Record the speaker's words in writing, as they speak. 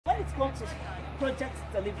comes to project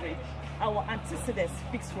delivery, our antecedent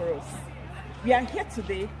speaks for us. We are here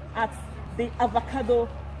today at the Avocado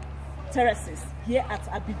Terraces here at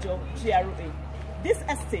Abijo Gra. This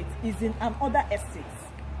estate is in another estate.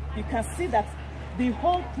 You can see that the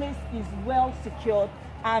whole place is well secured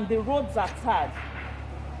and the roads are tarred.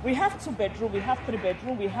 We have 2 bedroom, we have 3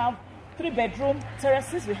 bedroom, we have 3 bedroom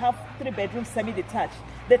terraces, we have 3 bedroom semi-detached.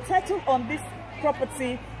 The title on this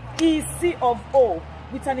property is C of O,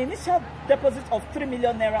 with an initial deposit of 3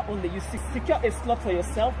 million naira only. You secure a slot for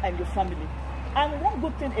yourself and your family. And one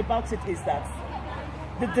good thing about it is that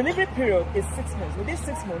the delivery period is 6 months. Within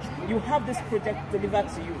 6 months, you have this project delivered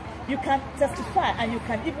to you. You can testify, and you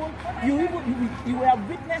will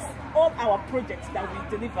witness all our projects that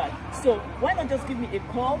we delivered. So why not just give me a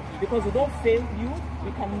call, because we don't fail you.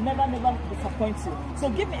 We can never disappoint you. So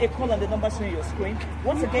give me a call on the number showing your screen.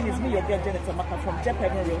 Once again, it's me, your girl Janet Amaka from Jep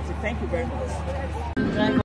Realty. Thank you very much.